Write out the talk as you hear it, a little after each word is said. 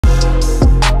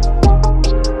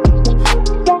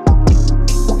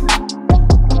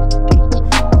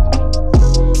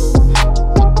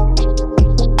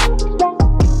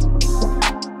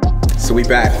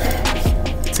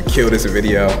back to kill this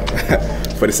video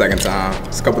for the second time.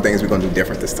 There's a couple things we're gonna do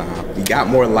different this time. We got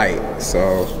more light,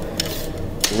 so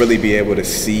really be able to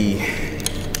see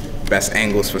best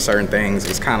angles for certain things. It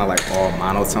was kind of like all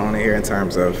monotone here in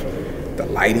terms of the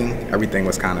lighting. Everything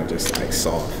was kind of just like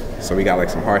soft. So we got like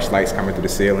some harsh lights coming through the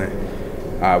ceiling,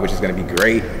 which is gonna be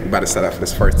great. We're about to set up for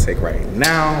this first take right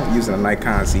now using a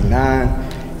Nikon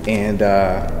Z9. And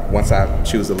once I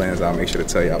choose the lens, I'll make sure to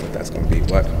tell y'all what that's gonna be.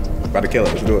 But about to kill it,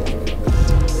 let's do it.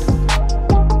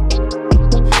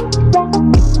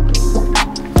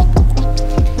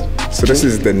 So this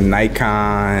is the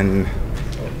Nikon,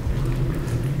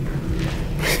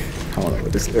 hold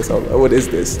on, what is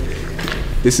this?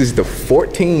 This is the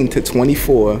 14 to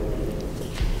 24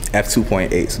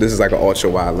 f2.8. So this is like an ultra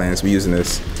wide lens. We're using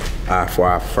this for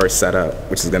our first setup,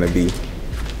 which is gonna be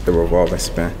the revolving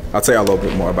spin. I'll tell you a little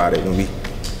bit more about it when we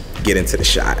get into the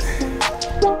shot.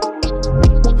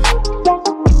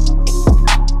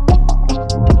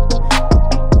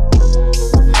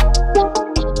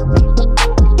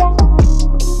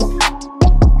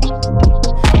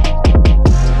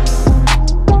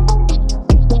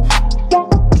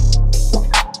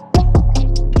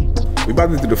 We're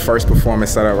about to do the first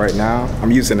performance setup right now.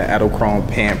 I'm using the Edelchrome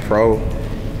Pan Pro.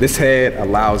 This head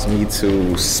allows me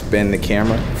to spin the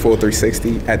camera full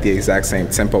 360 at the exact same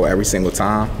tempo every single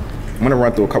time. I'm gonna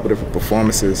run through a couple different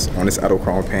performances on this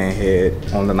Edelchrome Pan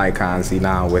head on the Nikon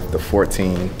Z9 with the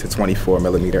 14 to 24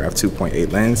 millimeter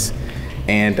f2.8 lens.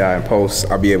 And in post,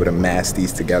 I'll be able to mask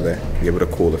these together, give it a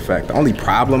cool effect. The only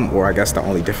problem, or I guess the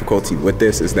only difficulty with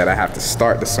this, is that I have to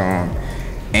start the song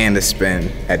and the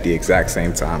spin at the exact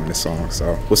same time in the song.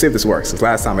 So we'll see if this works. Since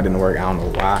last time it didn't work, I don't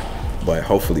know why, but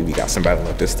hopefully we got some better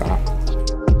luck this time.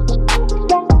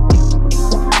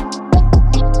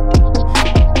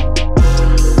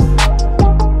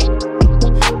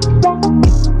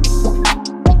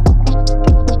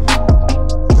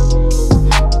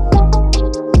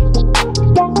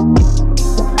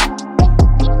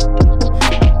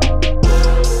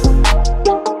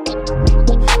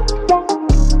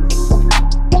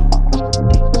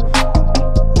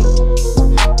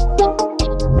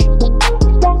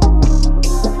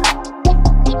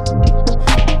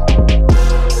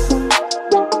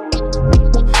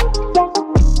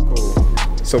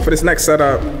 So for this next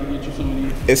setup,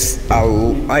 it's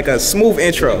like a smooth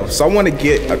intro. So I want to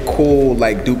get a cool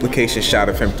like duplication shot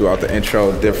of him throughout the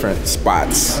intro, different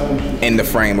spots in the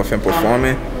frame of him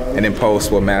performing. And in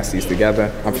post, we'll mask these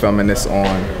together. I'm filming this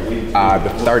on the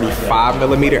 35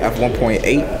 millimeter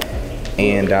f1.8.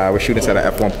 And we're shooting at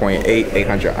a f1.8,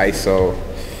 800 ISO.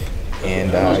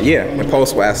 And yeah, in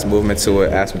post we'll add some movement to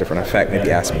it, add some different effect,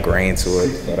 maybe add some grain to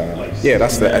it. But yeah,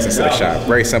 that's the essence of the shot.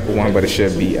 Very simple one, but it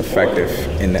should be effective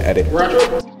in the edit.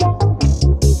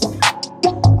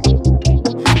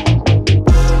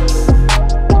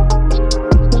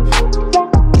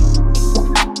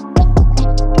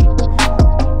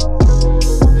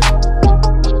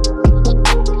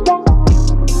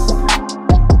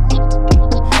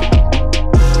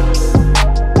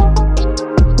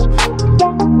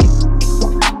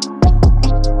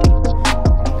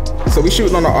 So we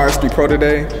shooting on the RS3 Pro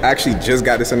today. I actually just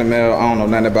got this in the mail. I don't know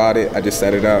nothing about it. I just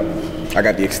set it up. I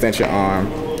got the extension arm,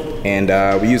 and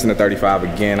we're using the 35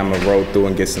 again. I'm gonna roll through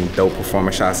and get some dope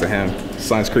performance shots of him.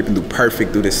 Sun's creeping through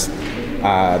perfect through this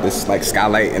this like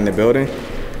skylight in the building,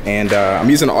 and I'm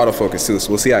using the autofocus too. So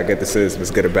we'll see how good this is, if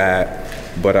it's good or bad.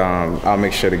 But I'll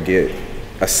make sure to get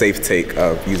a safe take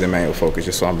of using manual focus,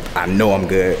 just so I know I'm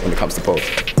good when it comes to post.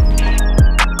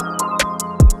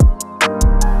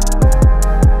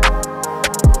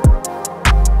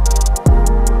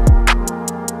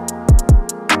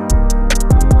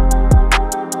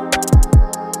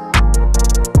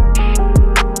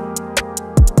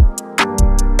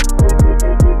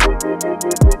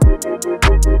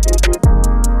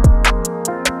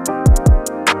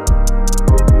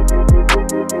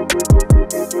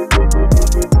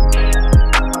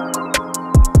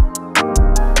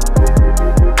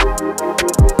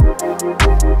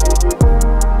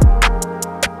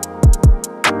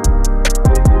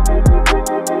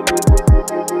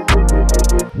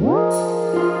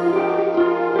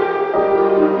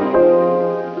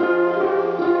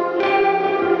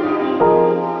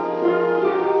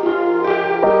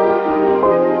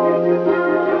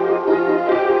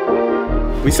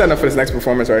 We setting up for this next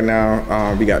performance right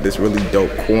now. We got this really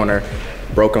dope corner,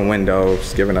 broken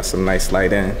windows, giving us some nice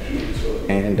light in.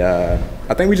 And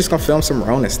I think we just gonna film some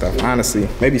Ronin stuff, honestly.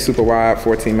 Maybe super wide,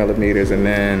 14 millimeters, and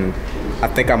then I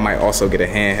think I might also get a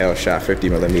handheld shot, 50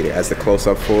 millimeter as the close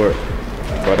up for it.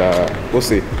 But we'll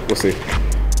see, we'll see.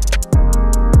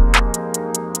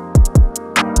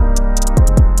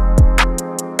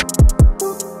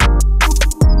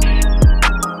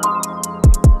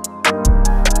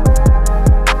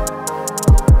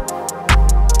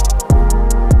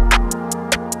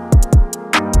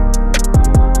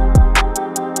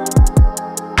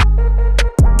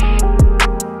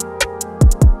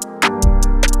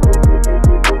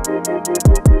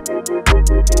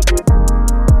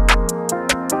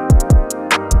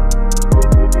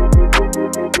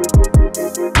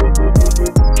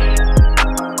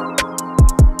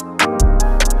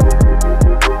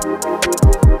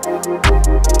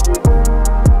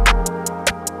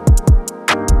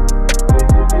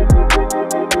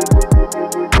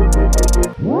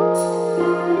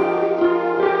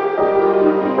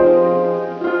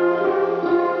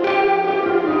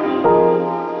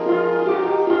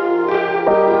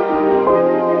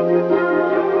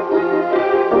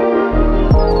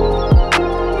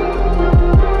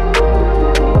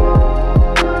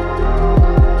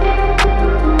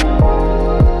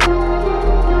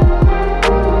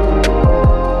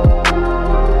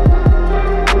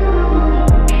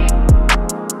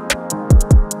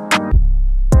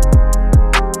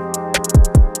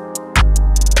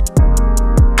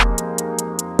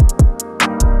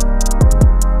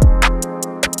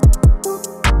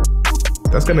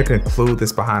 That's gonna conclude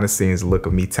this behind the scenes look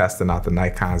of me testing out the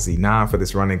Nikon Z9 for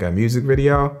this running gun music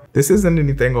video. This isn't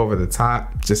anything over the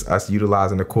top, just us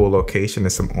utilizing a cool location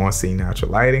and some on-scene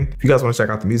natural lighting. If you guys wanna check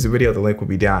out the music video, the link will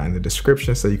be down in the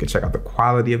description so you can check out the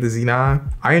quality of the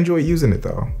Z9. I enjoyed using it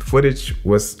though. The footage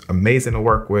was amazing to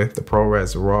work with. The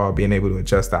ProRes RAW, being able to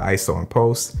adjust the ISO in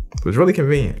post, it was really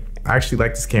convenient. I actually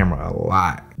like this camera a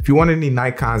lot. If you want any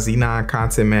Nikon Z9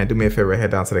 content, man, do me a favor,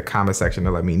 head down to the comment section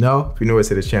and let me know. If you're new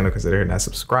to this channel, consider hitting that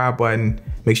subscribe button.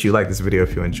 Make sure you like this video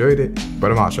if you enjoyed it.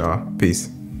 But I'm out, y'all. Peace.